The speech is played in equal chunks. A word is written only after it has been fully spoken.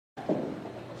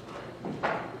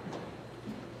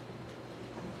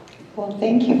Well,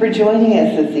 thank you for joining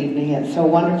us this evening. It's so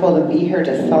wonderful to be here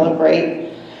to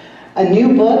celebrate a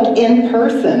new book in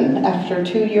person after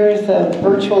 2 years of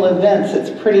virtual events. It's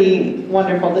pretty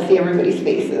wonderful to see everybody's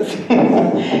faces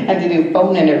and to do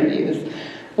phone interviews.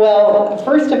 Well,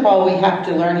 first of all, we have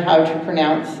to learn how to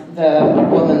pronounce the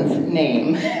woman's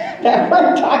name that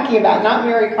we're talking about, not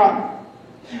Mary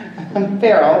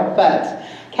Farrell, but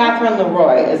Catherine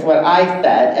Leroy is what I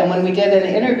said. And when we did an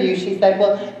interview, she said,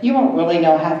 well, you won't really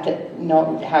know how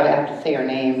to say her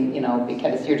name,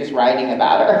 because you're just writing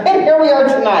about her. And here we are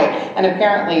tonight. And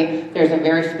apparently there's a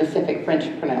very specific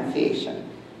French pronunciation.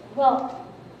 Well,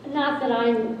 not that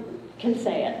I can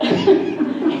say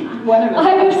it. One of us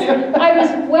I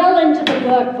was well into the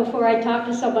book before I talked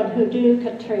to someone who knew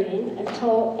Catherine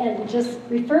and just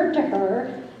referred to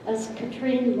her as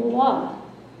Catherine Leroy.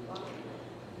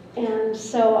 And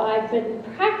so I've been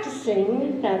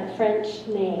practicing that French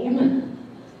name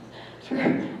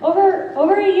for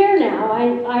over a year now.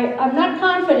 I'm not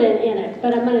confident in it,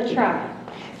 but I'm going to try.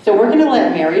 So we're going to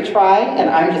let Mary try, and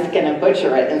I'm just going to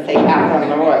butcher it and say Catherine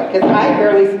Leroy, because I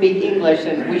barely speak English,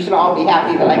 and we should all be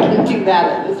happy that I can do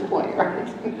that at this point, right?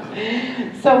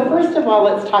 So first of all,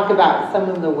 let's talk about some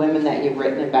of the women that you've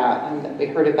written about, that we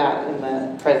heard about in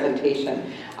the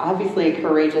presentation. Obviously,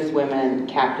 courageous women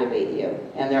captivate you,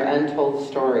 and their untold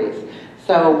stories.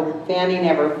 So Fanny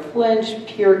Never Flinched,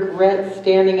 pure grit,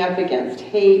 standing up against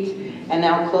hate, and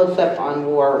now close up on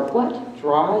war. What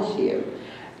draws you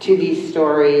to these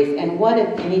stories, and what,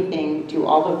 if anything, do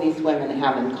all of these women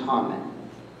have in common?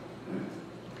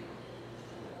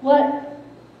 What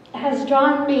has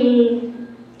drawn me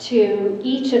to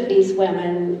each of these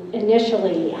women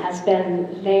initially has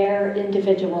been their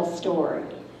individual story.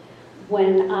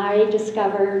 When I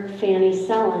discovered Fanny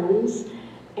Sellens,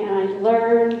 and I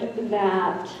learned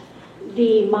that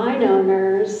the mine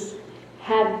owners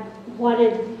had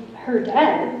wanted her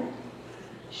dead,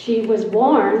 she was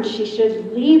warned she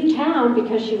should leave town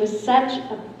because she was such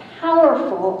a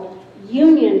powerful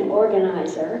union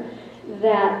organizer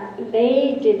that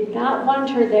they did not want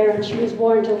her there, and she was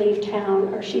warned to leave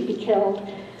town or she'd be killed.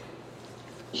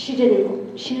 She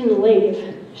didn't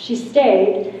leave. She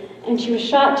stayed, and she was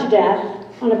shot to death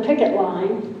on a picket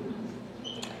line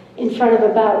in front of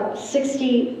about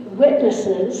 60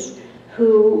 witnesses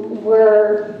who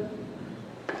were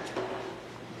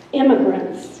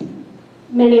immigrants.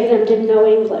 Many of them didn't know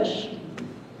English.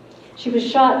 She was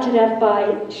shot to death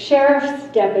by sheriff's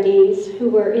deputies who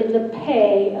were in the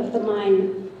pay of the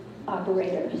mine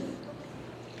operators.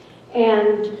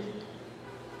 And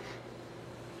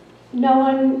no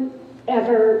one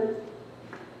ever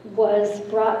was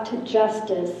brought to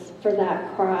justice for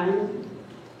that crime,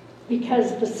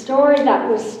 because the story that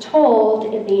was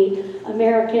told in the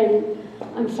American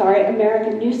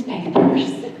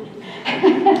newspapers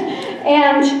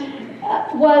and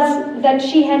was that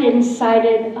she had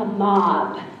incited a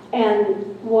mob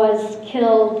and was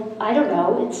killed, I don't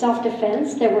know, in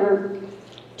self-defense. There were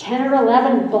 10 or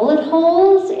 11 bullet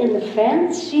holes in the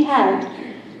fence. She had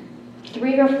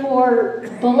 3 or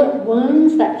 4 bullet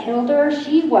wounds that killed her.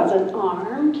 She wasn't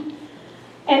armed.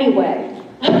 Anyway,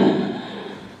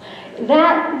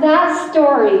 that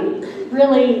story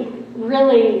really,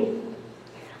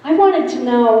 I wanted to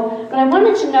know, what I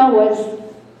wanted to know was,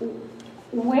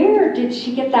 where did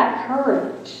she get that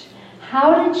courage?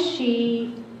 How did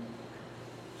she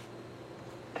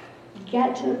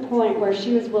get to the point where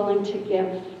she was willing to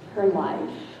give her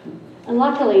life? And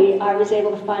luckily, I was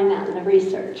able to find that in the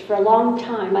research. For a long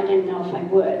time, I didn't know if I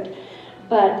would.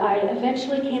 But I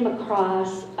eventually came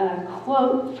across a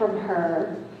quote from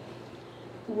her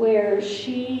where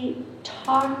she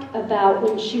talked about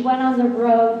when she went on the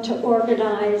road to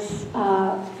organize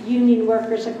union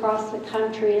workers across the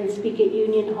country and speak at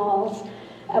union halls.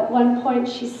 At one point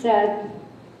she said,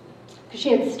 she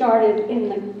had started in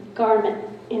the garment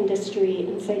industry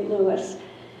in St. Louis,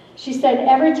 she said,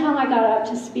 every time I got up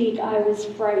to speak, I was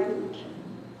frightened.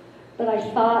 But I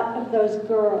thought of those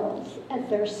girls at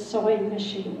their sewing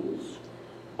machines,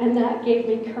 and that gave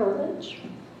me courage.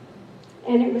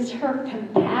 And it was her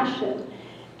compassion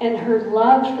and her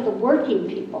love for the working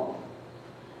people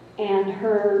and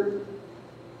her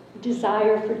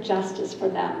desire for justice for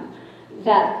them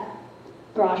that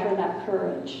brought her that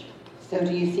courage. So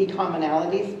do you see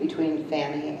commonalities between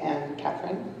Fanny and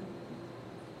Catherine?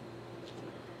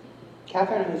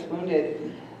 Catherine was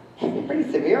wounded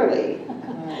pretty severely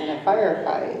in a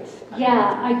firefight.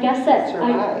 Yeah, I guess that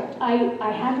survived.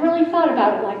 I hadn't really thought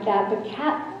about it like that, but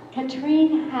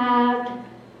Catherine had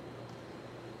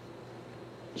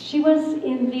she was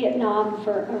in Vietnam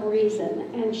for a reason,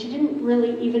 and she didn't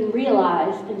really even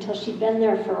realize until she'd been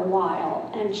there for a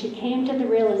while, and she came to the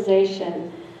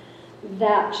realization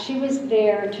that she was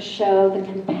there to show the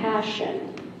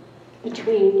compassion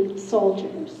between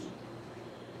soldiers,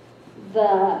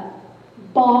 the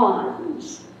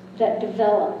bonds that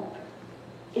develop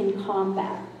in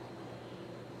combat.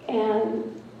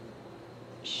 And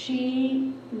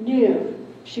she knew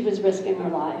she was risking her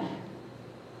life.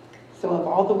 So of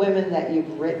all the women that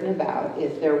you've written about,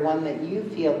 is there one that you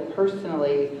feel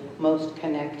personally most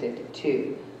connected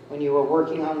to when you were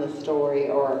working on the story,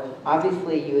 or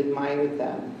obviously you admired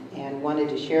them and wanted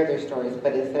to share their stories,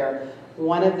 but is there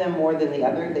one of them more than the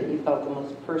other that you felt the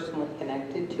most personally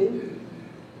connected to?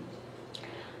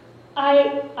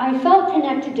 I felt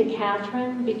connected to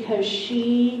Catherine because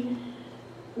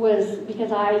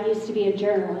because I used to be a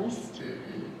journalist.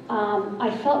 I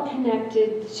felt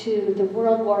connected to the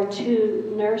World War II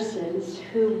nurses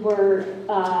who were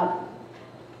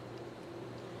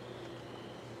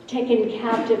taken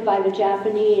captive by the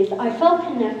Japanese. I felt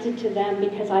connected to them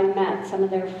because I met some of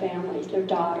their families, their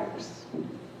daughters.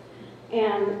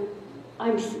 And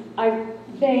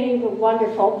they were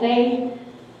wonderful.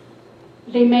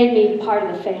 They made me part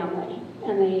of the family,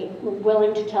 and they were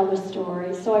willing to tell the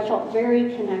story. So I felt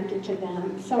very connected to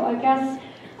them. So I guess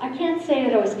I can't say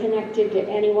that I was connected to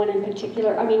anyone in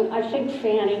particular. I mean, I think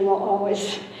Fanny will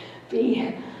always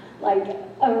be like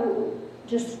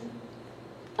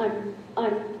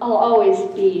I'll always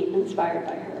be inspired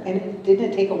by her. And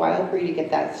didn't it take a while for you to get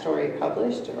that story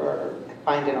published or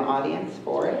find an audience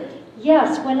for it?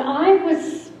 Yes, when I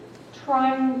was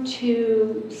trying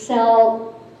to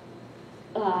sell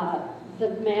the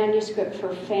manuscript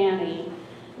for Fanny,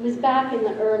 it was back in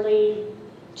the early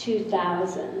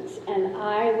 2000s, and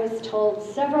I was told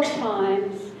several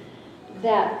times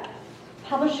that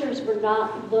publishers were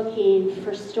not looking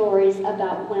for stories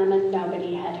about women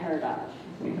nobody had heard of.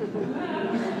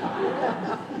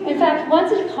 In fact,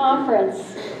 once at a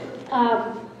conference,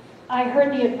 I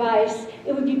heard the advice,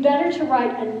 it would be better to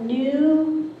write a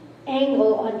new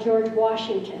angle on George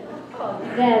Washington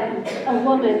than a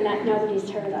woman that nobody's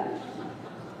heard of.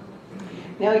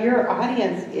 Now, your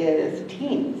audience is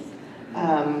teens,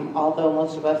 although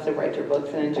most of us have read your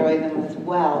books and enjoy them as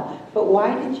well. But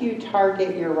why did you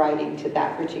target your writing to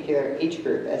that particular age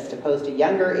group as opposed to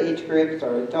younger age groups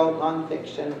or adult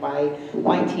nonfiction?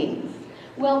 Why teens?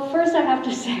 Well, first I have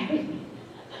to say,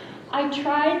 I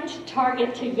tried to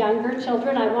target to younger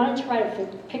children. I wanted to write a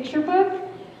picture book.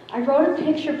 I wrote a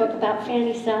picture book about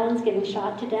Fanny Sellens getting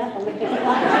shot to death on the picket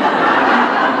line.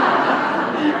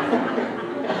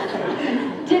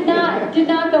 Did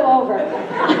not go over.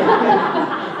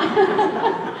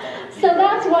 So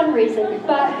that's one reason.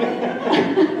 But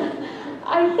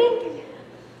I think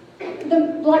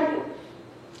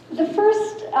the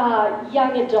first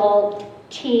young adult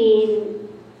teen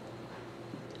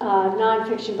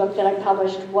nonfiction book that I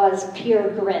published was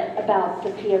Pure Grit, about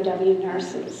the POW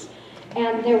nurses.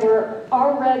 And there were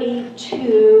already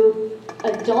 2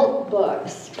 adult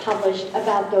books published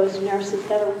about those nurses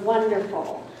that are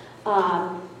wonderful.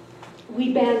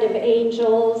 We Band of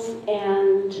Angels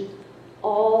and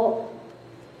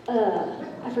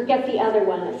I forget the other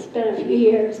one, it's been a few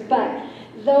years, but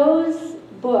those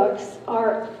books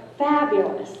are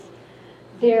fabulous.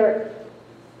 They're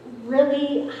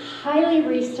really highly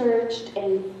researched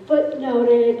and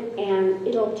footnoted, and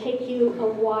it'll take you a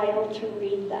while to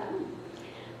read them.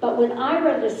 But when I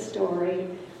read this story,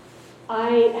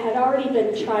 I had already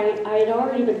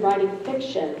been writing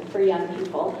fiction for young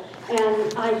people,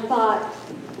 and I thought,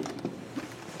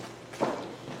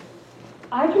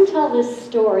 I can tell this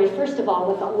story, first of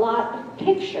all, with a lot of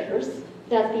pictures,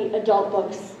 that the adult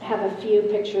books have a few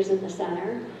pictures in the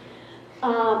center.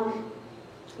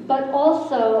 But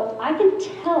also, I can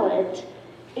tell it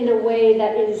in a way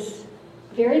that is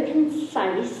very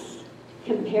concise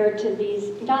compared to these.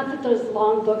 Not that those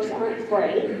long books aren't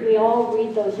great. We all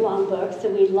read those long books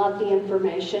and we love the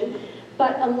information.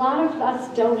 But a lot of us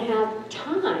don't have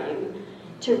time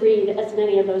to read as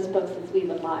many of those books as we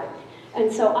would like.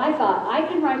 And so I thought, I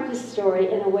can write this story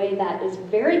in a way that is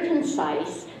very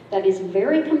concise, that is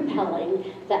very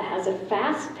compelling, that has a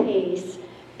fast pace,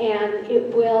 and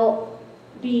it will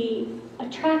be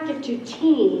attractive to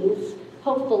teens,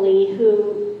 hopefully,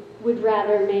 who would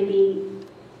rather maybe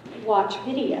watch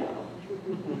video.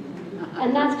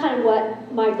 And that's kind of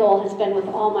what my goal has been with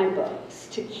all my books,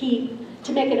 to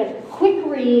make it a quick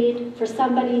read for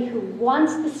somebody who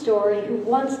wants the story, who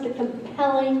wants the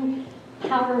compelling,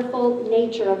 powerful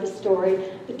nature of the story,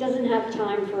 but doesn't have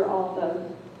time for all the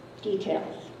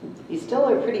details. You still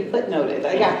are pretty footnoted,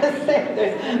 I gotta say.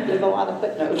 There's a lot of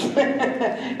footnotes.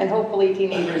 And hopefully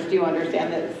teenagers do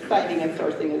understand that citing and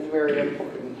sourcing is very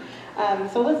important.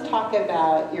 So let's talk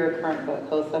about your current book,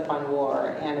 Close Up on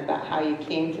War, and about how you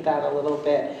came to that a little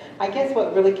bit. I guess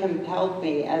what really compelled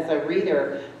me as a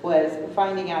reader was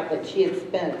finding out that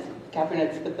Katherine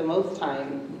had spent the most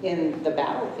time in the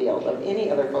battlefield of any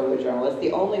other photojournalist,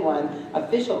 the only one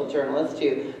official journalist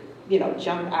to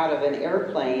jump out of an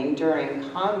airplane during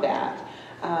combat.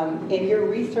 In your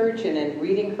research and in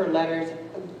reading her letters,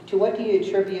 to what do you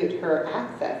attribute her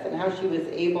access and how she was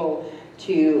able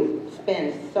to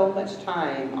spend so much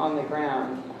time on the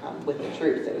ground with the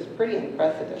troops? It was pretty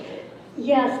impressive.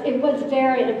 Yes, it was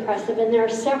very impressive, and there are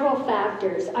several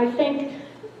factors. I think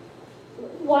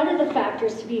one of the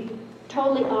factors, to be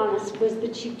totally honest, was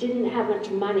that she didn't have much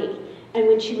money, and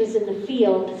when she was in the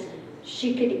field,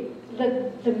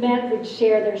 the men would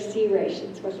share their sea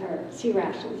rations with her,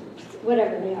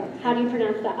 whatever they are. How do you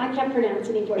pronounce that? I can't pronounce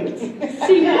any words.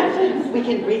 Sea rations. We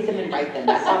can read them and write them.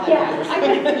 That's all that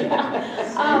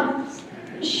matters.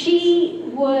 She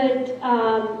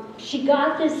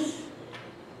got this.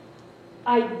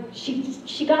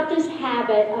 She got this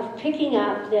habit of picking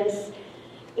up this.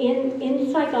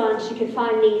 In Saigon, she could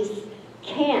find these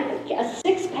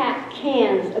 6-pack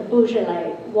cans of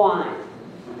Beaujolais wine.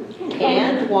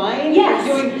 Canned wine? Yes.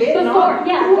 Doing Vietnam?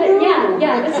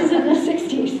 This is in the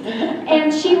 60s.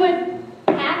 And she would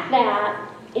pack that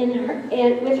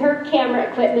with her camera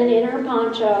equipment in her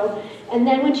poncho, and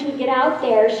then when she would get out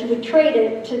there, she would trade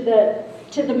it to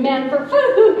the men for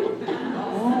food.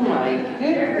 Oh my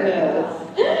goodness.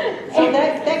 So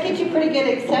that gets you pretty good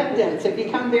acceptance. If you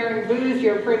come there and booze,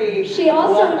 you're pretty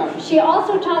welcome. She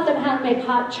also taught them how to make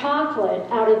hot chocolate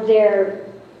out of their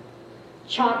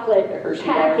chocolate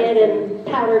packet and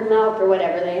powdered milk or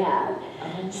whatever they had.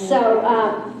 So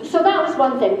that was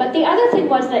one thing. But the other thing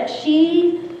was that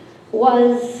she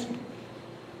was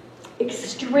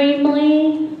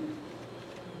extremely,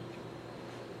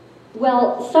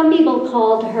 well, some people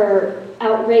called her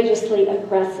outrageously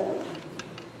aggressive.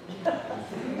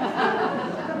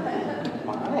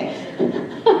 Why?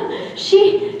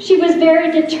 She was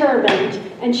very determined,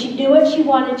 and she knew what she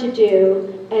wanted to do,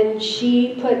 and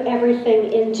she put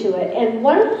everything into it. And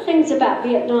one of the things about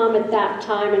Vietnam at that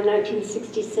time, in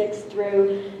 1966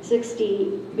 through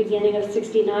beginning of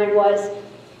 69, was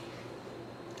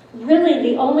really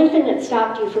the only thing that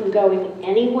stopped you from going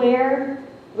anywhere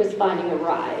was finding a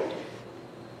ride.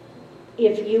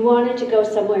 If you wanted to go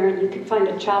somewhere and you could find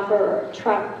a chopper or a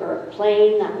truck or a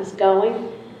plane that was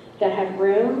going, that had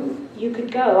room, you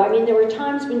could go. I mean, there were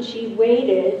times when she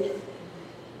waited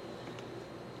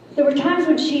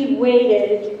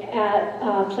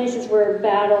at places where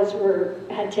battles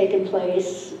had taken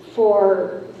place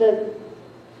for the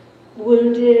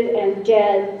wounded and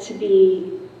dead to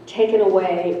be taken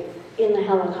away in the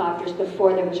helicopters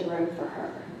before there was room for her.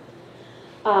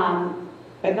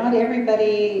 But not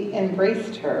everybody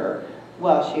embraced her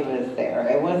while she was there.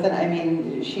 It wasn't, I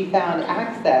mean, she found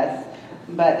access,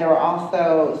 but there were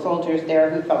also soldiers there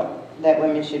who felt that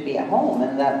women should be at home,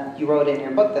 and that you wrote in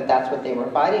your book that that's what they were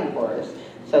fighting for, is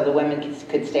so the women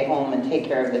could stay home and take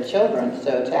care of the children.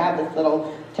 So to have this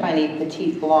little tiny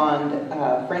petite blonde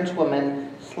French woman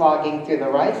slogging through the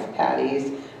rice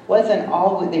paddies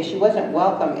she wasn't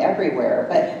welcome everywhere.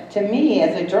 But to me,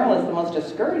 as a journalist, the most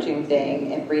discouraging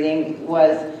thing in reading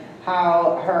was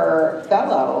how her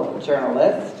fellow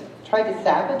journalists tried to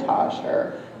sabotage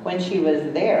her when she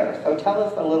was there. So tell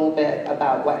us a little bit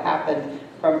about what happened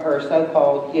from her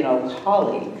so-called,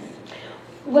 colleagues.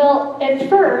 Well, at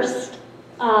first,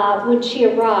 when she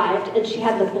arrived, and she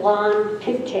had the blonde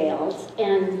pigtails,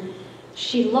 and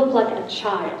she looked like a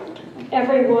child.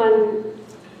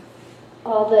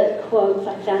 All the quotes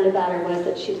I found about her was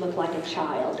that she looked like a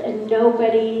child, and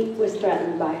nobody was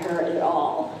threatened by her at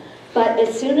all. But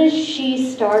as soon as she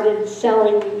started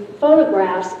selling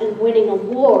photographs and winning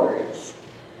awards,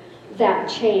 that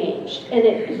changed.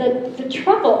 And the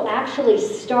trouble actually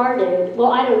started,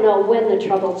 well, I don't know when the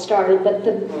trouble started, but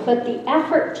the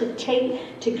effort to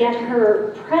get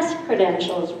her press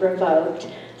credentials revoked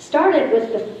started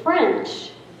with the French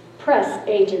press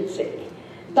agency,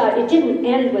 but it didn't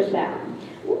end with them.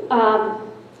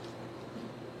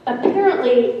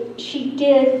 Apparently she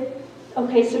did,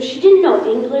 so she didn't know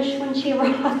English when she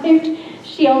arrived.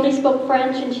 She only spoke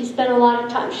French, and she spent a lot of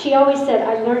time. She always said,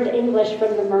 I learned English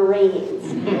from the Marines.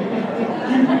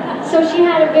 So she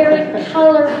had a very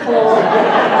colorful,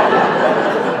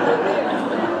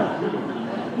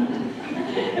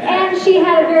 and she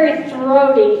had a very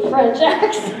throaty French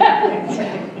accent.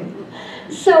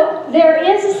 So there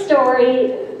is a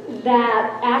story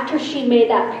that after she made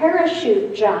that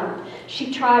parachute jump,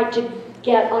 she tried to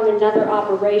get on another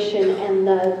operation, and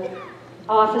the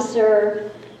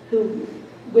officer who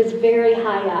was very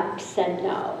high up said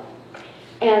no.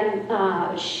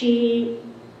 And she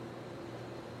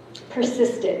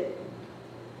persisted.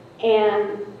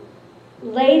 And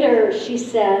later she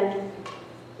said,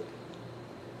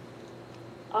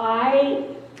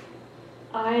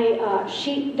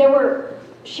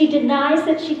 she denies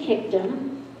that she kicked him.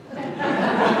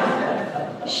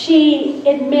 She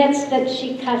admits that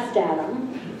she cussed at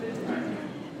him.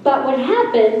 But what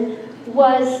happened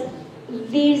was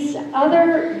these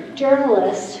other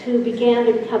journalists who began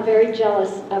to become very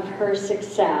jealous of her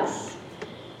success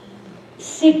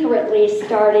secretly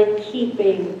started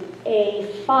keeping a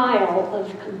file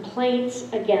of complaints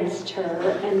against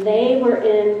her, and they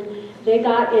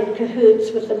got in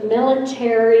cahoots with the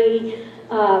military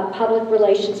public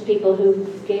relations people who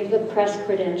gave the press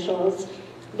credentials.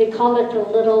 They called it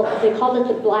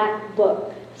the Black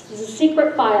Book. This was a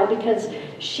secret file because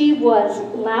she was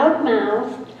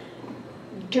loudmouthed,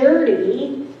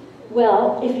 dirty.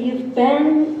 Well, if you've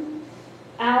been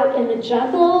out in the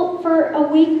jungle for a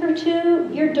week or two,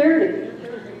 you're dirty.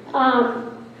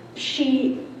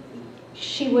 She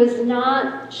was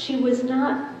not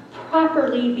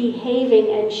properly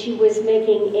behaving, and she was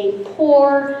making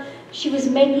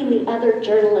the other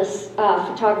journalists,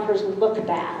 photographers look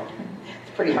bad.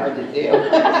 It's pretty hard to do.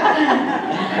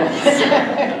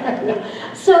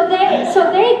 So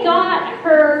they got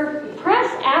her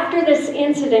press after this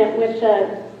incident with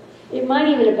it might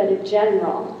even have been a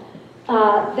general.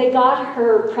 They got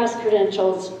her press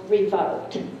credentials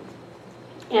revoked.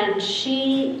 And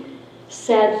she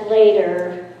said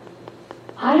later,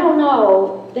 I don't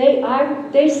know, they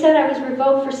said I was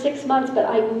revoked for 6 months, but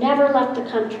I never left the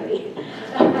country.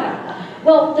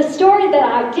 Well, the story that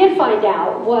I did find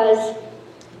out was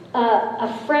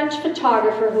a French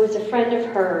photographer who was a friend of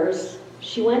hers.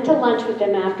 She went to lunch with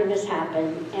him after this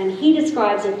happened, and he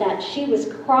describes it that she was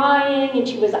crying, and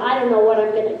she was, I don't know what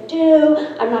I'm going to do.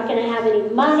 I'm not going to have any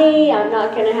money. I'm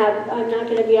not going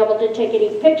to be able to take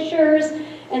any pictures.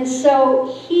 And so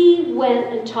he went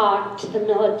and talked to the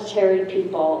military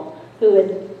people who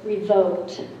had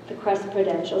revoked the press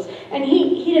credentials. And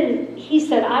he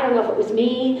said, I don't know if it was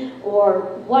me or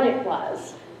what it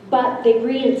was, but they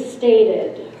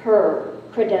reinstated her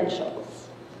credentials.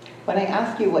 When I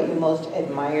asked you what you most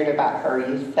admired about her,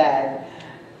 you said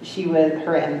she was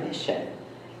her ambition.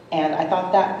 And I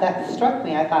thought that struck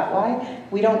me. I thought, why?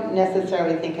 We don't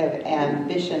necessarily think of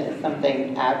ambition as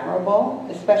something admirable,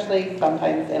 especially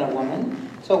sometimes in a woman.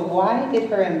 So why did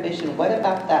her ambition, what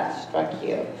about that struck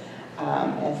you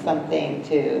as something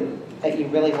that you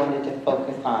really wanted to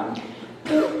focus on?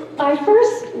 I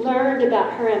first learned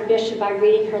about her ambition by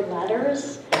reading her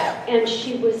letters, and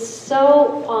she was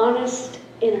so honest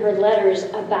in her letters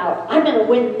about, I'm going to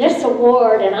win this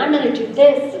award, and I'm going to do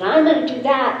this, and I'm going to do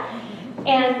that.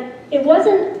 And it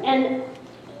wasn't, and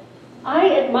I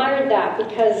admired that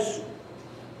because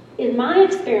in my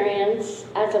experience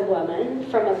as a woman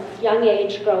from a young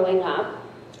age growing up,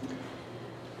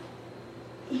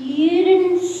 you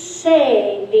didn't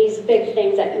say these big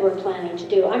things that you were planning to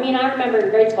do. I mean, I remember in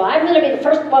grade school, I'm going to be the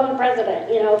first woman president,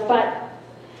 but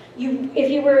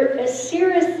if you were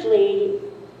serious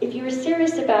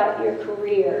about your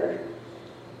career,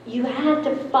 you had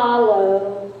to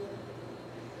follow,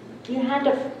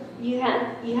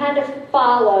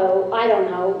 I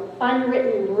don't know,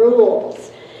 unwritten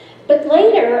rules. But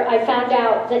later I found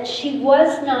out that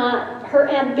her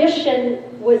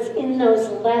ambition was in those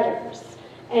letters,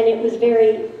 and it was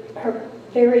very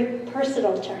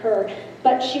personal to her,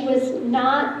 but she was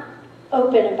not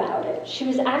open about it. She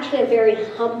was actually a very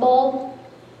humble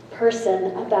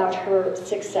person about her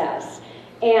success.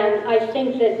 And I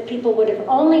think that people would have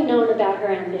only known about her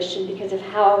ambition because of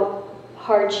how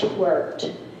hard she worked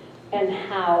and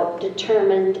how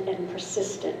determined and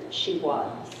persistent she was.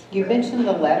 You mentioned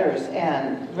the letters,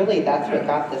 and really that's what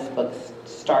got this book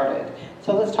started.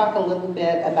 So let's talk a little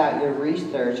bit about your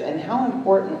research and how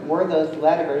important were those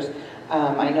letters.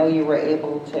 I know you were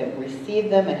able to receive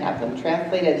them and have them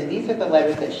translated, and these are the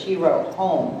letters that she wrote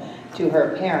home to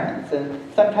her parents. And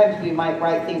sometimes we might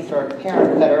write things to our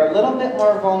parents that are a little bit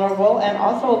more vulnerable and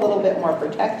also a little bit more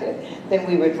protected than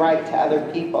we would write to other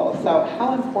people. So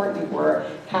how important were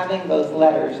having those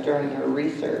letters during your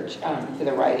research to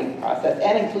the writing process,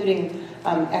 and including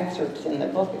excerpts in the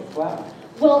book as well?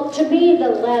 Well, to me, the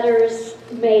letters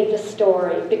made the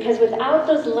story, because without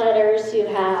those letters, you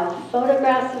have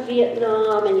photographs of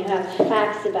Vietnam, and you have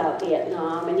facts about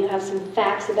Vietnam, and you have some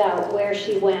facts about where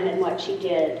she went and what she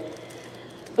did.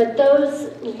 But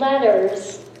those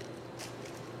letters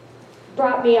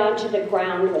brought me onto the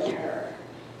ground with her.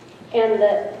 And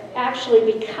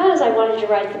actually, because I wanted to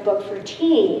write the book for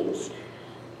teens,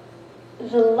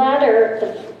 the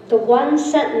letter, the one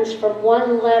sentence from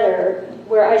one letter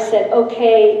where I said,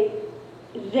 okay,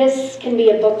 this can be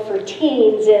a book for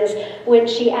teens, is when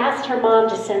she asked her mom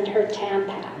to send her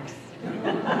Tampax.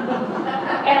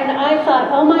 And I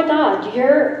thought, oh my God,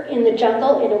 you're in the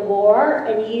jungle in a war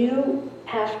and you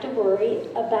have to worry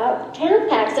about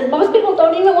Tampax, and most people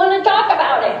don't even want to talk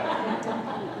about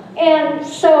it. And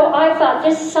so I thought,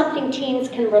 this is something teens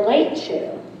can relate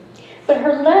to. But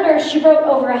her letters, she wrote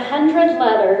over 100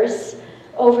 letters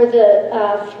over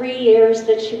the 3 years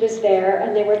that she was there,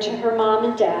 and they were to her mom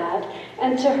and dad.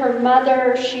 And to her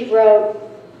mother, she wrote,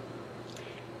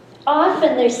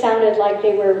 often they sounded like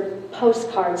they were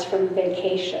postcards from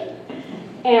vacation.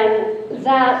 And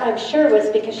that, I'm sure, was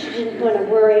because she didn't want to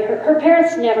worry. Her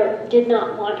parents did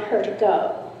not want her to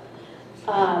go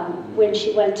when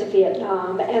she went to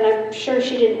Vietnam. And I'm sure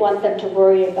she didn't want them to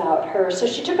worry about her. So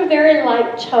she took a very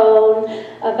light tone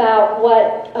about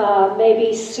what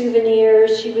maybe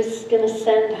souvenirs she was going to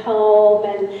send home,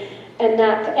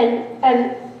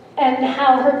 and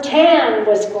how her tan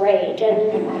was great,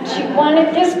 and she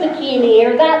wanted this bikini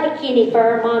or that bikini for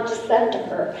her mom to send to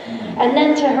her. And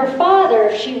then to her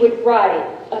father, she would write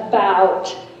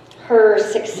about her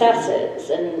successes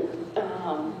and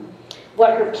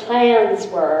what her plans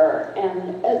were,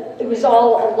 and it was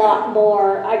all a lot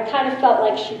more. I kind of felt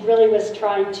like she really was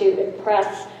trying to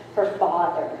impress her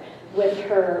father with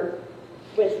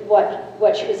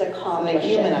what she was accomplishing. So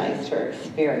they humanized her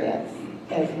experience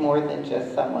as more than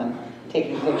just someone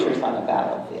taking pictures on a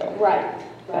battlefield. Right.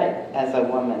 As a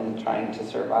woman trying to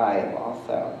survive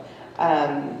also.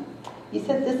 You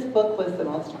said this book was the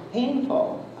most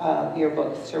painful of your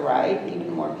books to write,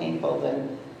 even more painful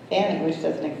than Fanny, which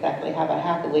doesn't exactly have a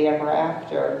happily ever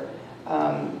after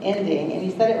ending. And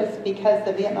you said it was because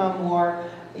the Vietnam War,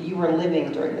 you were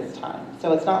living during this time.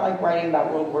 So it's not like writing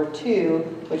about World War II,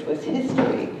 which was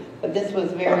history, but this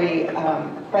was very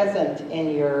present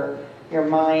in your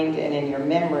mind and in your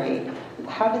memory.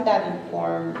 How did that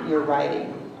inform your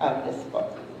writing of this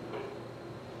book?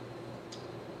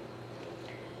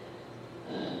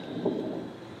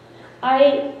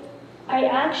 I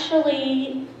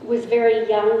actually was very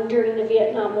young during the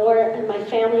Vietnam War, and my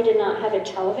family did not have a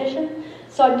television,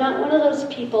 so I'm not one of those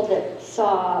people that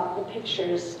saw the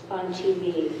pictures on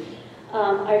TV.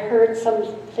 I heard some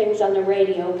things on the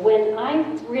radio. When I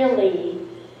really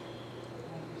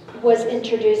was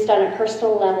introduced on a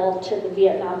personal level to the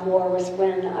Vietnam War was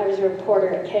when I was a reporter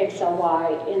at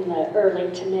KXLY in the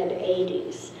early to mid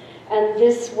 80s. And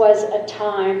this was a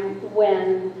time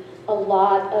when a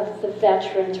lot of the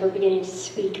veterans were beginning to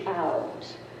speak out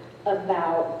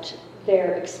about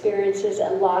their experiences. A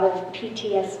lot of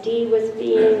PTSD was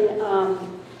being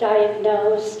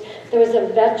diagnosed. There was a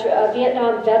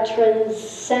Vietnam Veterans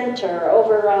Center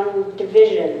over on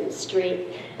Division Street.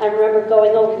 I remember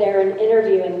going over there and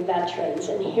interviewing veterans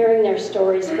and hearing their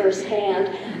stories firsthand.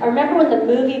 I remember when the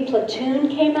movie Platoon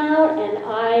came out, and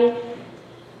I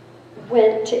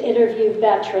went to interview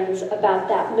veterans about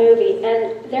that movie.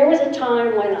 And there was a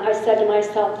time when I said to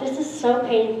myself, this is so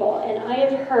painful, and I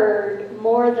have heard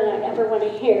more than I ever want to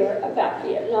hear about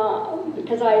Vietnam,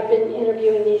 because I've been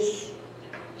interviewing these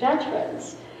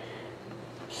veterans.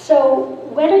 So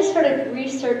when I started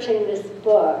researching this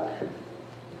book,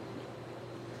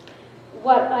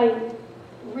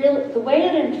 the way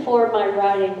it informed my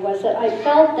writing was that I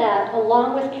felt that,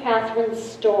 along with Catherine's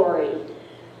story,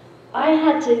 I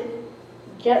had to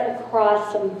get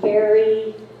across some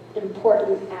very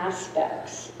important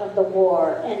aspects of the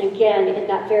war, and again, in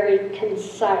that very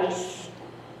concise,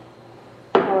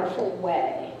 powerful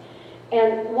way.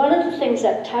 And one of the things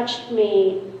that touched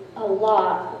me a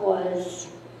lot was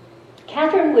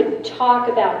Catherine would talk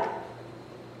about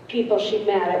people she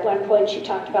met. At one point she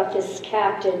talked about this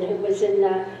captain who was in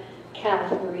the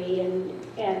cavalry,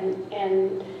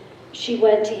 and she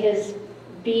went to his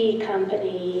B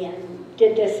company and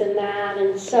did this and that.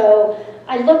 And so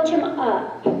I looked him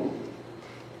up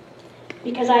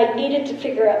because I needed to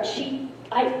figure out,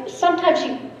 sometimes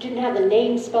she didn't have the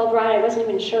name spelled right. I wasn't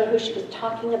even sure who she was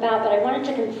talking about, but I wanted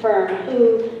to confirm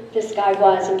who this guy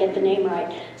was and get the name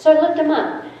right. So I looked him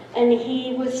up, and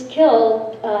he was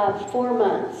killed 4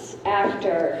 months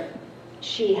after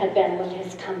she had been with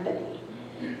his company.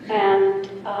 And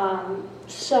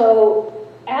so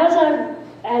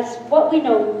as what we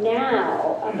know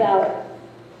now about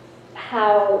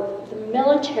how the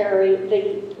military,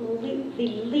 the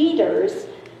leaders,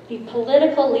 the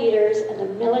political leaders and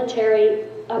the military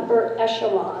upper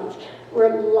echelons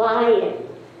were lying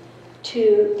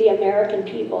to the American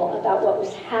people about what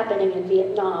was happening in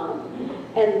Vietnam.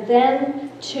 And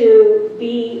then to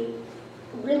be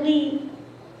really,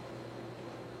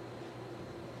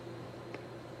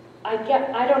 I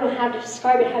don't know how to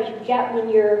describe it, how you get when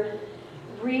you're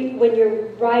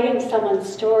writing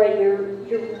someone's story, you're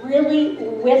really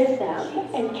with them.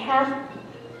 And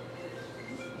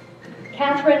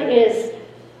Catherine is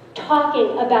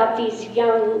talking about these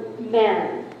young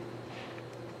men,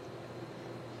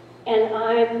 and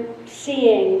I'm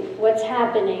seeing what's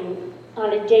happening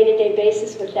on a day-to-day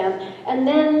basis with them. And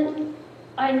then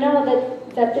I know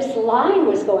that this lying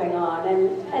was going on,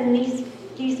 and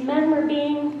these men were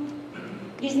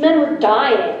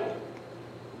dying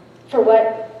for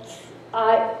what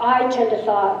I tend to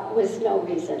thought was no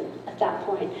reason at that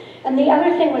point. And the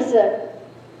other thing was that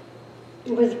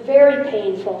it was very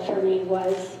painful for me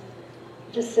was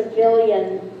the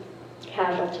civilian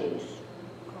casualties.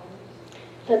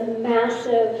 The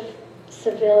massive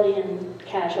civilian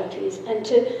casualties, and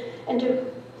to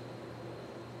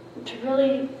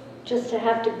really just to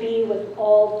have to be with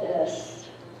all this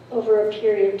over a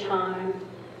period of time,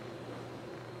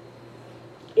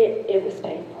 it was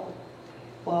painful.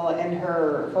 Well, and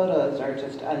her photos are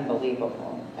just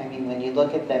unbelievable. I mean, when you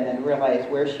look at them and realize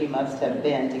where she must have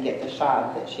been to get the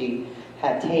shot that she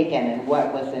had taken and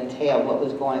what was entailed, what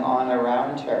was going on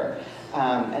around her.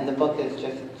 And the book is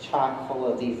just chock full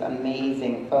of these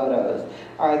amazing photos.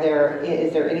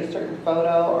 Is there any certain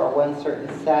photo or one certain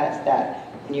set that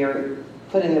when you're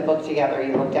putting the book together,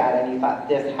 you looked at it and you thought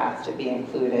this has to be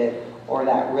included, or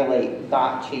that really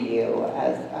got to you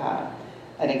as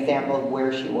an example of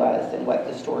where she was and what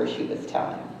the story she was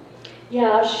telling?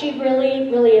 Yeah, she really,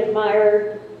 really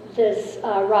admired this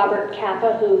Robert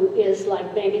Capa, who is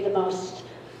like maybe the most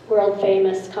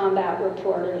world-famous combat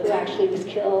reporter who actually was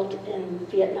killed in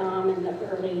Vietnam in the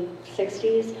early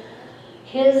 60s.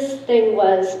 His thing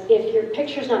was, if your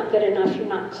picture's not good enough, you're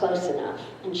not close enough.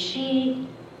 And she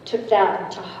took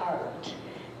that to heart.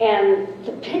 And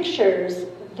the pictures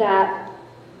that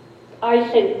I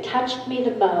think touched me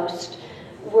the most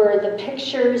were the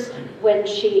pictures when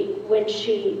she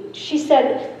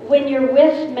said, when you're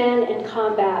with men in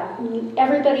combat,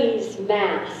 everybody's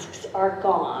masks are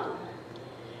gone,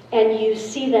 and you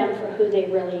see them for who they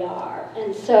really are.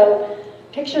 And so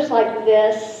pictures like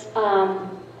this,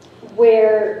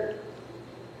 where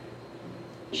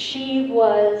she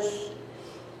was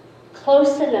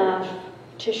close enough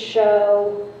to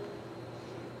show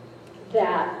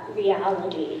that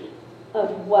reality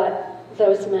of what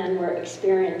those men were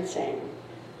experiencing,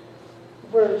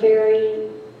 were very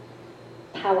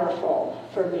powerful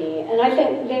for me. And I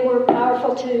think they were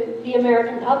powerful to the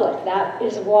American public. That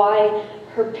is why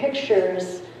her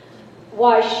pictures,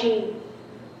 why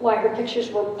her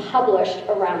pictures were published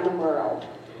around the world,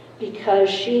 because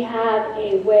she had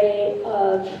a way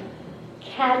of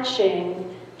catching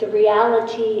the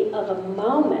reality of a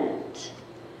moment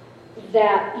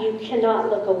that you cannot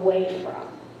look away from.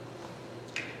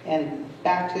 And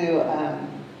back to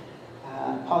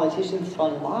politicians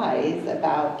telling lies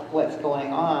about what's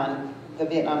going on. The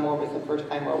Vietnam War was the first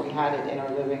time where we had it in our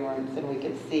living rooms and we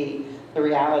could see the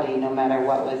reality no matter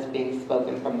what was being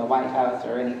spoken from the White House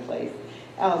or any place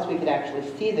else. We could actually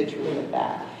see the truth of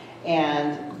that.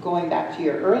 And going back to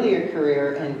your earlier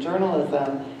career in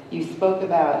journalism, you spoke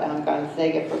about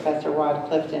Gonzaga professor Rod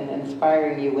Clifton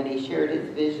inspiring you when he shared his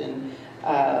vision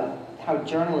of how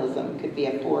journalism could be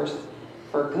a force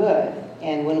for good.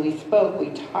 And when we spoke, we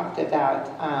talked about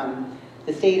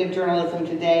the state of journalism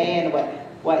today and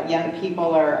what young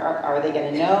people are they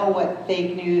going to know what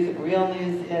fake news and real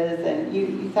news is. And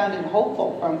you sounded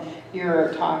hopeful from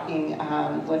your talking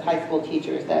with high school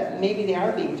teachers that maybe they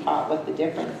are being taught what the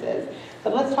difference is.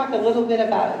 But let's talk a little bit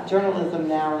about journalism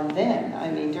now and then. I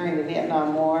mean, during the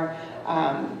Vietnam War,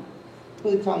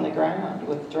 boots on the ground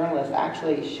with journalists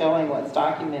actually showing what's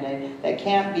documented that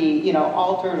can't be,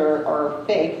 altered or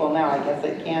fake. Well, now I guess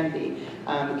it can be.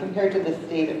 Compared to the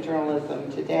state of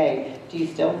journalism today, do you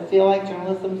still feel like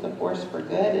journalism's a force for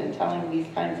good and telling these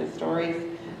kinds of stories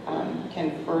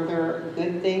can further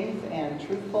good things and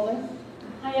truthfulness?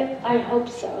 I hope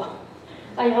so.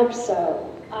 I hope so.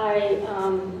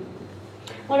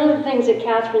 One of the things that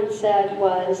Catherine said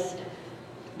was,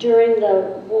 during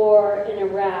the war in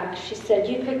Iraq, she said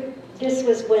this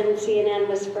was when CNN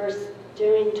was first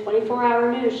doing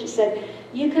 24-hour news. She said,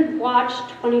 you could watch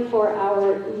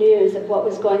 24-hour news of what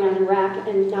was going on in Iraq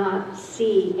and not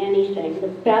see anything. The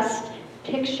best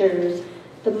pictures,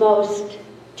 the most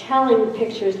telling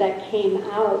pictures that came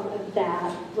out of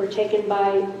that were taken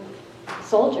by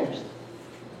soldiers.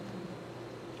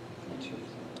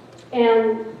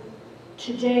 And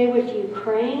today with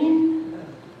Ukraine,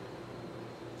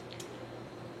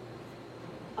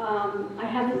 I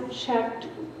haven't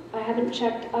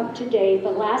checked up to date,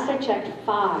 but last I checked,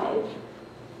 5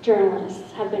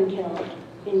 journalists have been killed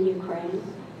in Ukraine.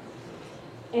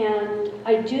 And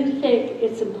I do think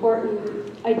it's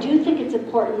important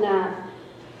that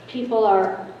people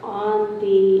are on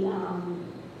the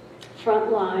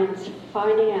front lines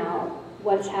finding out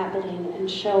what's happening and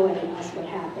showing us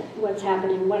what's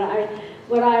happening. What I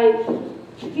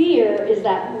fear is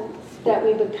that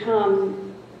we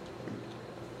become,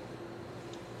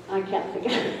 I can't think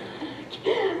of it.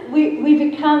 We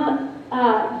become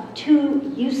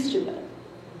too used to it,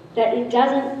 that it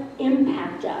doesn't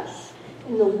impact us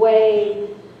in the way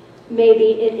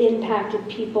maybe it impacted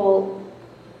people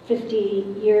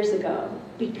 50 years ago,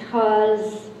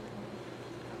 because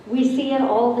we see it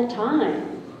all the time.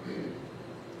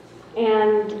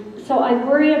 And so I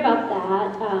worry about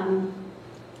that,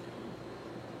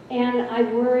 and I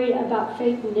worry about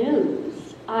fake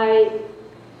news. I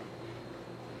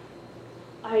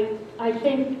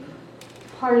think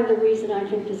part of the reason I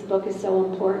think this book is so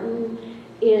important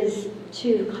is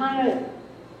to kind of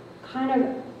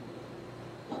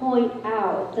point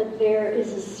out that there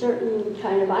is a certain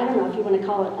kind of, I don't know if you want to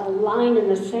call it a line in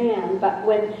the sand, but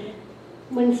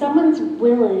when someone's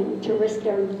willing to risk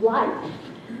their life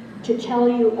to tell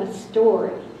you a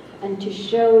story and to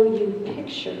show you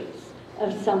pictures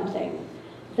of something,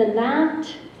 then that,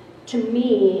 to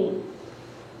me,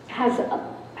 has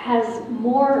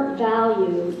more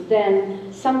value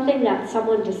than something that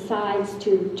someone decides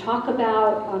to talk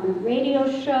about on a radio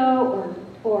show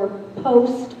or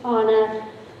post on a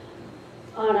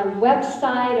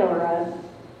website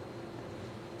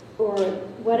or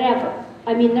whatever.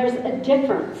 I mean, there's a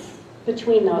difference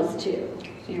between those two.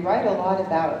 So you write a lot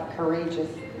about courageous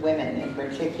women in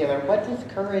particular. What does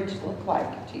courage look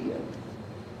like to you?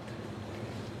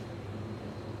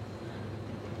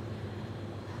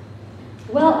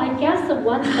 Well, I guess the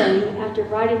one thing, after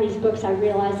writing these books, I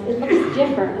realized it looks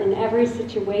different in every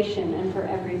situation and for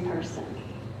every person.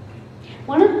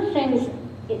 One of the things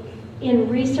in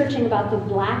researching about the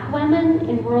black women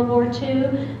in World War II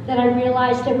that I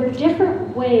realized there were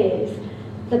different ways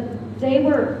that they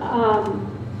were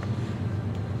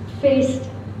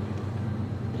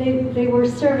they were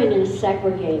serving in a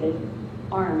segregated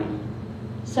army.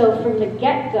 So from the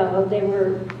get-go, they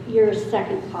were your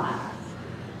second class.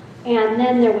 And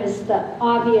then there was the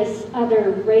obvious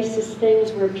other racist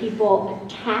things where people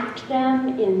attacked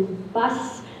them in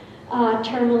bus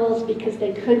terminals because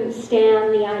they couldn't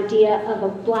stand the idea of a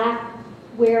black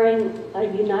wearing a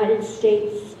United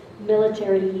States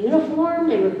military uniform.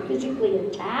 They were physically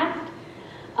attacked.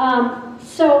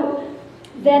 So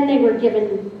then they were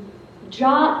given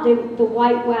the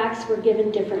white WACs were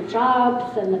given different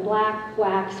jobs than the black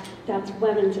WACs, that's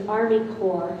Women's Army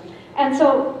Corps. And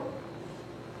so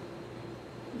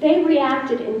they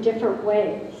reacted in different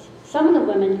ways. Some of the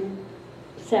women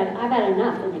said, I've had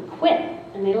enough, and they quit,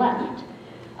 and they left.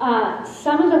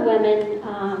 Some of the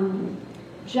women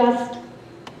just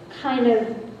kind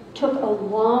of took a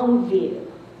long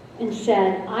view and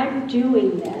said, I'm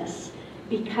doing this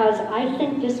because I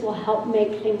think this will help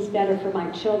make things better for my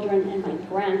children and my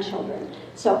grandchildren.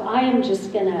 So I am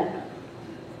just gonna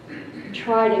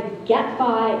try to get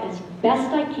by as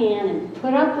best I can and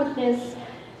put up with this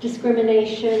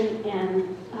discrimination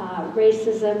and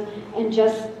racism and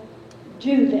just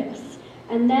do this.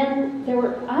 And then there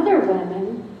were other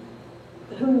women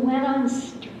who went on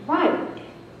strike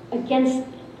against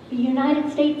the United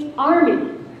States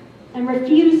Army and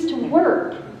refused to go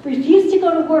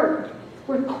to work,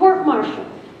 were court-martialed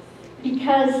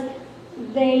because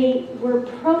they were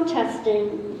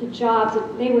protesting the jobs.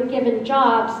 They were given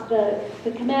jobs. The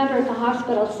commander at the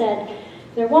hospital said,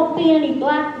 there won't be any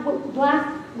black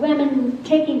women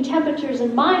taking temperatures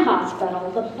in my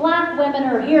hospital. The black women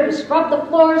are here to scrub the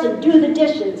floors and do the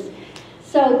dishes.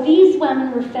 So these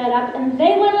women were fed up and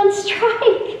they went on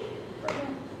strike.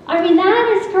 I mean, that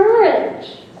is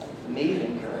courage.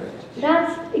 Amazing courage.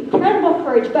 That's incredible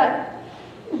courage, but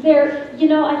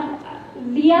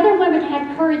the other women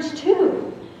had courage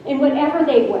too, in whatever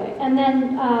they way. And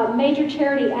then Major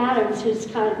Charity Adams, who's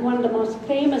kind of one of the most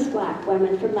famous black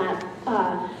women from that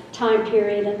time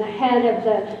period, and the head of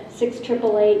the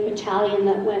 6888 battalion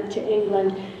that went to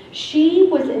England, she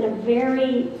was in a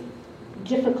very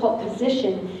difficult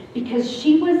position because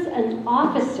she was an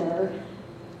officer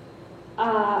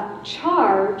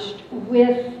charged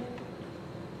with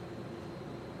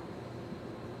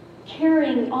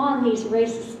carrying on these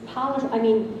racist policies. I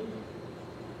mean,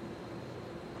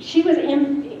 she was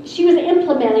she was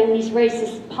implementing these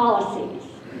racist policies.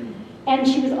 And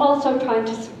she was also trying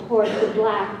to support the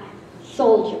black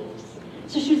soldiers.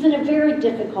 So she was in a very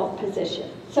difficult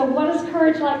position. So what does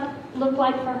courage look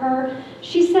like for her?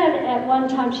 She said at one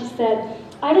time, she said,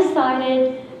 I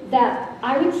decided that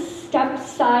I would step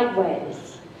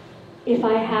sideways if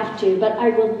I have to, but I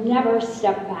will never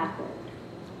step backward.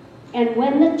 And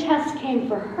when the test came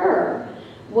for her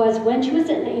was when she was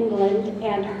in England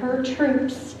and her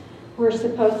troops were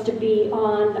supposed to be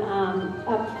on,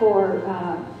 up for,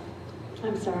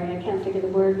 I'm sorry, I can't think of the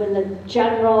word, when the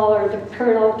general or the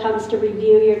colonel comes to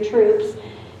review your troops.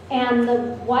 And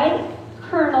the white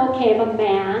colonel came, a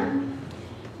man,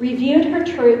 reviewed her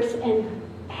troops and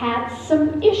had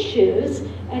some issues.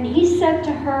 And he said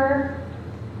to her,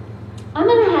 I'm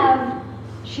going to have,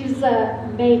 she was a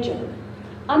major,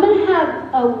 I'm going to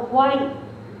have a white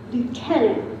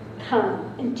lieutenant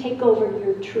come and take over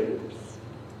your troops.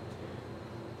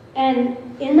 And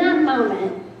in that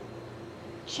moment,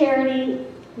 Charity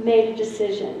made a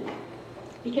decision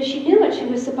because she knew what she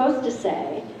was supposed to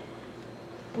say,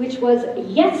 which was,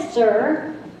 yes,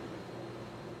 sir.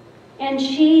 And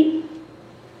she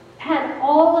had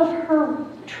all of her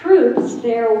troops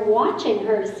there watching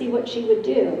her to see what she would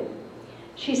do.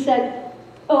 She said,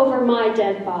 over my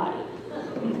dead body.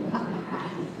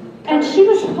 And she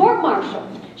was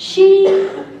court-martialed. She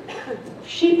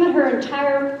put her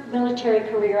entire military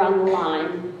career on the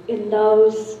line in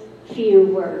those few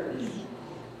words.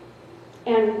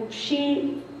 And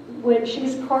when she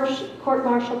was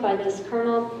court-martialed by this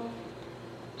colonel,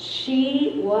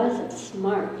 she was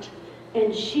smart.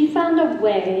 And she found a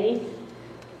way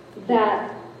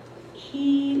that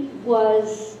he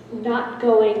was not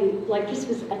going, like this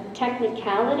was a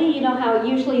technicality. You know how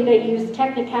usually they use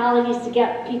technicalities to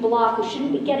get people off who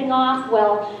shouldn't be getting off?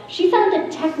 Well, she found a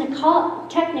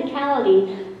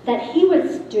technicality that he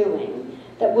was doing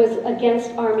that was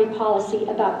against Army policy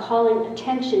about calling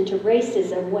attention to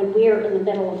racism when we're in the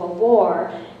middle of a war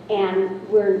and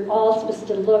we're all supposed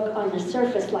to look on the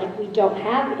surface like we don't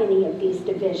have any of these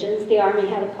divisions. The Army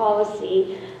had a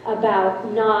policy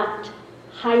about not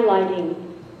highlighting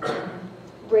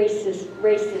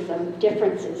racism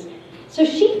differences. So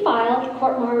she filed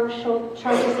court-martial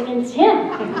charges against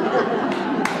him.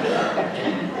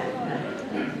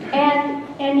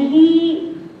 and he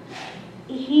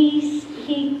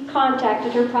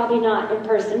contacted her, probably not in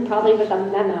person, probably with a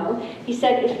memo. He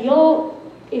said, if you'll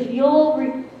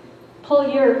pull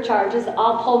your charges,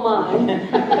 I'll pull mine.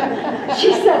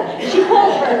 She said, she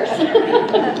pulled hers.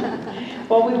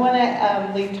 Well, we want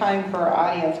to leave time for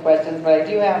audience questions, but I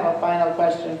do have a final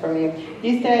question from you.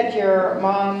 You said your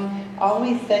mom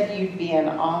always said you'd be an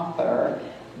author,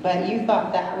 but you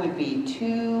thought that would be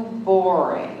too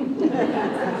boring.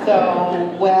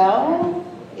 So, well,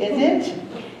 is it?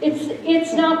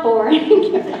 It's not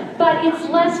boring, but it's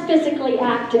less physically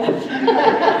active.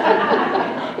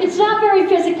 It's not very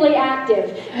physically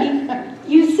active.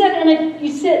 You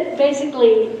sit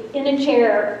basically in a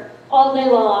chair all day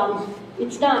long.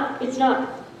 It's not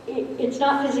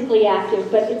physically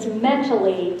active, but it's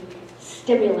mentally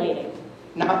stimulating.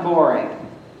 Not boring.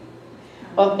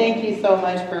 Well, thank you so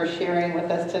much for sharing with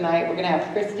us tonight. We're going to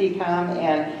have Christy come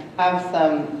and have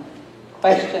some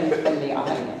questions from the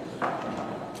audience.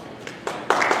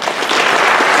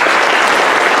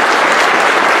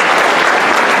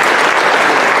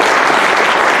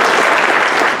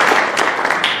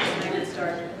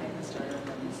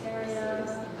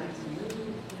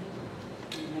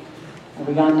 Are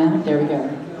we on now? There we go.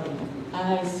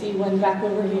 I see one back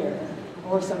over here.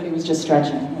 Or somebody was just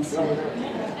stretching. Let's see.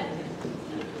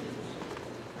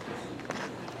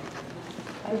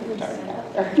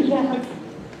 Yeah.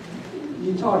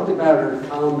 You talked about her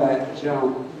combat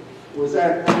jump. Was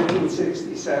that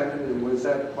 1967, and was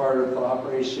that part of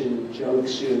Operation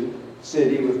Junction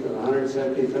City with the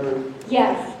 173rd?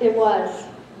 Yes, it was.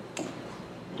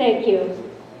 Thank you.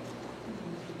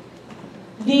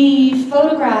 The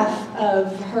photograph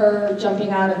of her jumping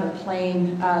out of a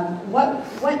plane, how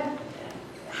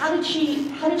did she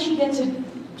get to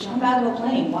jump out of a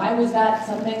plane? Why was that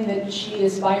something that she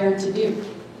aspired to do?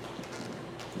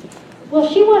 Well,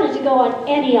 she wanted to go on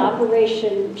any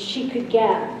operation she could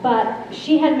get, but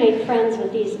she had made friends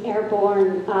with these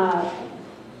airborne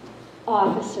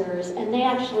officers, and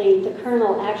the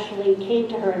colonel actually came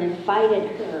to her and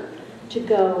invited her to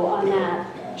go on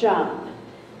that jump.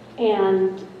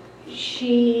 And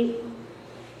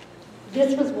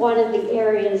this was one of the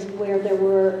areas where there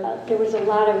was a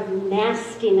lot of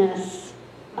nastiness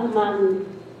among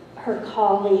her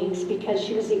colleagues because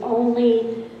she was the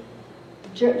only,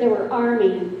 there were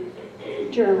Army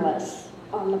journalists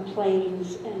on the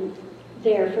planes and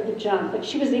there for the jump. But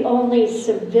she was the only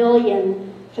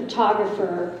civilian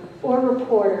photographer or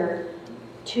reporter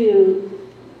to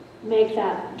make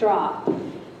that drop.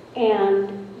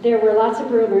 And there were lots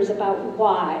of rumors about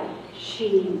why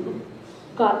she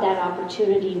got that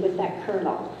opportunity with that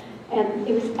colonel. And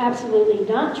it was absolutely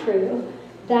not true.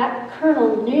 That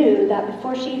colonel knew that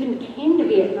before she even came to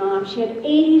Vietnam, she had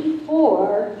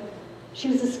 84, she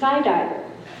was a skydiver,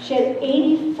 she had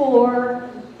 84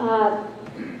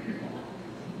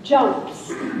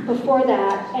 jumps before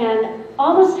that, and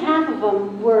almost half of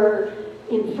them were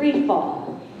in free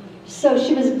fall. So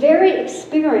she was very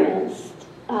experienced,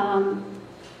 and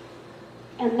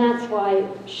that's why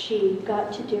she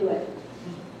got to do it.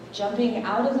 Jumping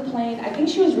out of the plane, I think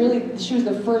she was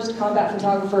the first combat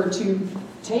photographer to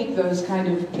take those kind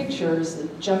of pictures,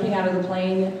 jumping out of the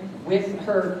plane with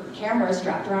her camera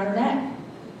strapped around her neck.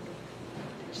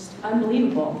 Just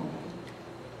unbelievable.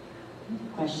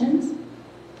 Questions?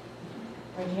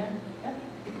 Right here? Yep.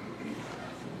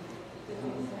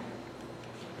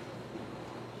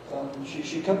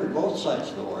 She covered both sides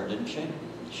of the war, didn't she?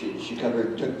 She took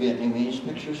Vietnamese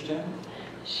pictures too?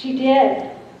 She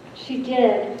did. She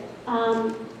did.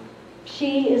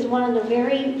 She is one of the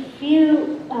very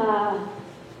few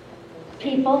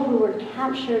people who were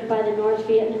captured by the North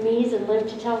Vietnamese and lived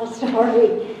to tell the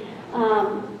story.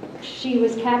 She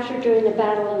was captured during the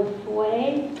Battle of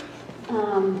Hue.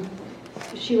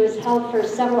 She was held for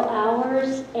several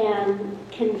hours and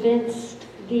convinced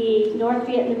the North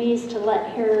Vietnamese to let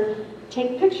her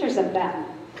take pictures of them.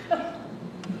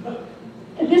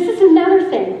 This is another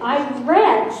thing. I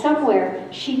read somewhere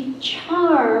she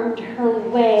charmed her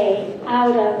way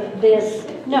out of this.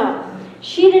 No,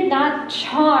 she did not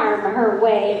charm her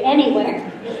way anywhere.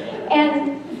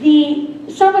 And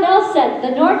someone else said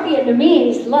the North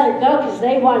Vietnamese let her go because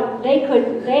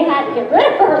they had to get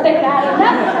rid of her. They had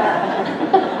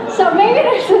enough of her. So maybe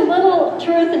there's a little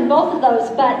truth in both of those.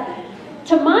 But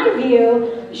to my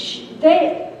view, she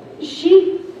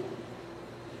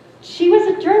was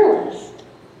a journalist.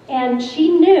 And she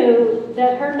knew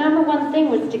that her number one thing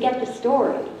was to get the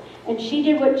story. And she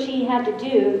did what she had to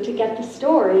do to get the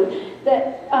story.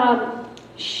 That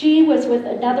she was with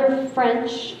another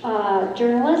French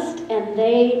journalist, and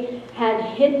she had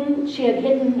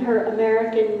hidden her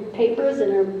American papers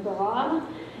in her bra,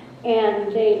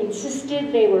 and they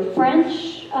insisted they were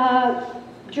French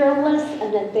journalists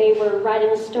and that they were writing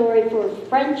a story for a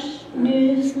French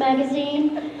news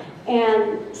magazine.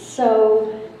 And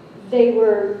so they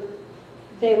were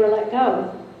let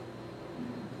go.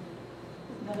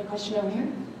 Another question over here.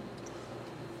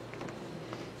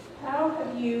 How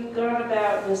have you gone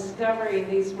about discovering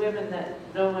these women that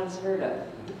no one's heard of?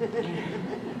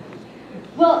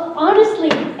 Well,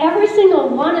 honestly, every single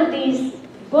one of these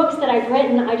books that I've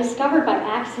written, I discovered by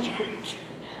accident.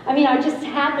 I mean, I just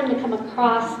happened to come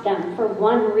across them for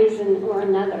one reason or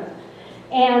another.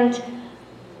 And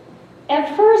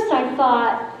at first I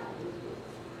thought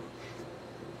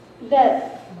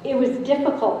that it was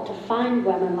difficult to find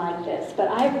women like this, but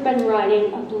I've been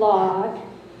writing a blog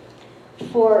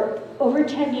for over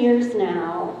 10 years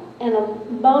now, and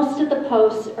most of the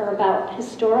posts are about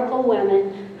historical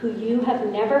women who you have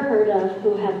never heard of,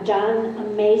 who have done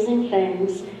amazing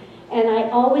things, and I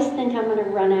always think I'm going to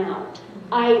run out.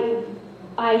 I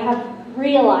have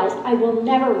realized I will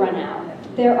never run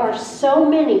out. There are so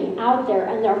many out there,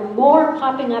 and there are more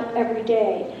popping up every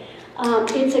day.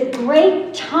 It's a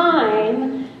great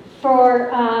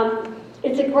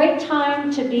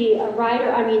time to be a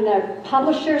writer. I mean, the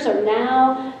publishers are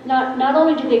now, not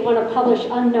only do they want to publish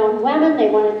unknown women, they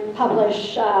want to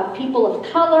publish people of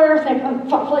color, they want to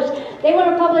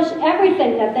publish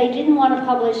everything that they didn't want to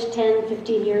publish 10,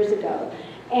 15 years ago.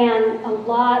 And a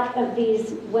lot of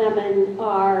these women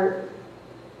are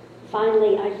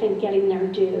finally, I think, getting their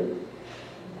due.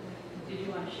 Did you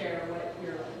want to share what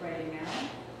you're writing now?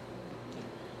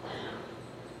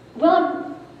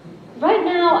 Well, right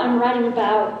now I'm writing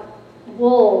about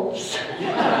wolves.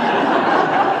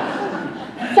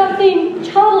 Something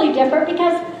totally different,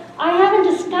 because I haven't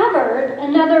discovered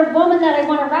another woman that I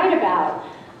want to write about.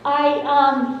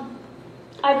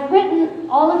 I've written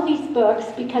all of these books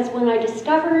because when I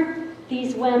discovered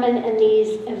these women and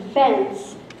these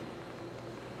events,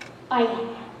 I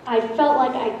felt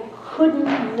like I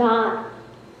couldn't not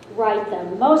write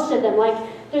them. Most of them, like,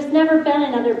 there's never been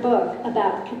another book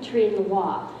about Katrine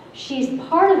Loi. She's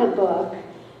part of a book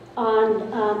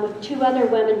on with two other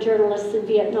women journalists in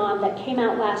Vietnam that came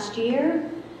out last year.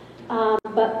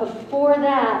 But before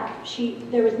that,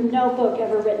 there was no book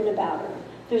ever written about her.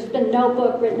 There's been no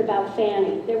book written about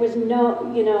Fanny. There was no,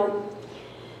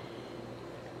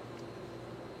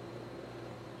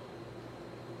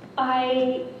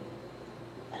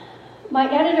 My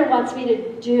editor wants me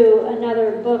to do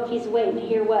another book. He's waiting to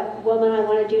hear what woman I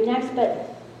want to do next,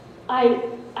 but I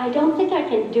don't think I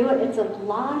can do it. It's a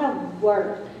lot of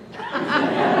work.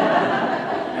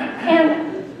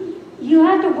 And you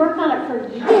have to work on it for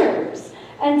years.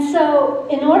 And so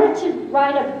in order to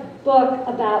write a book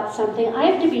about something, I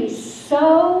have to be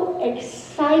so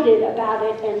excited about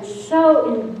it and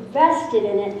so invested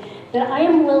in it that I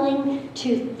am willing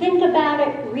to think about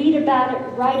it, read about it,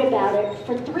 write about it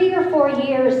for 3 or 4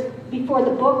 years before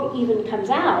the book even comes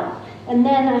out. And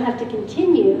then I have to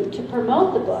continue to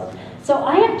promote the book. So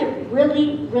I have to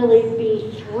really, really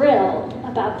be thrilled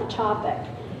about the topic.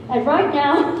 And right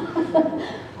now,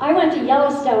 I went to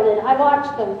Yellowstone and I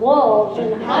watched the wolves,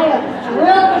 and I am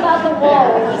thrilled about the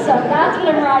wolves. So that's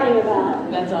what I'm writing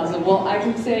about. That's awesome. Well, I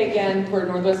can say again for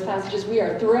Northwest Passages, we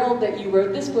are thrilled that you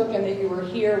wrote this book and that you were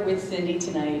here with Cindy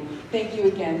tonight. Thank you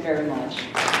again very much.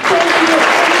 Thank you.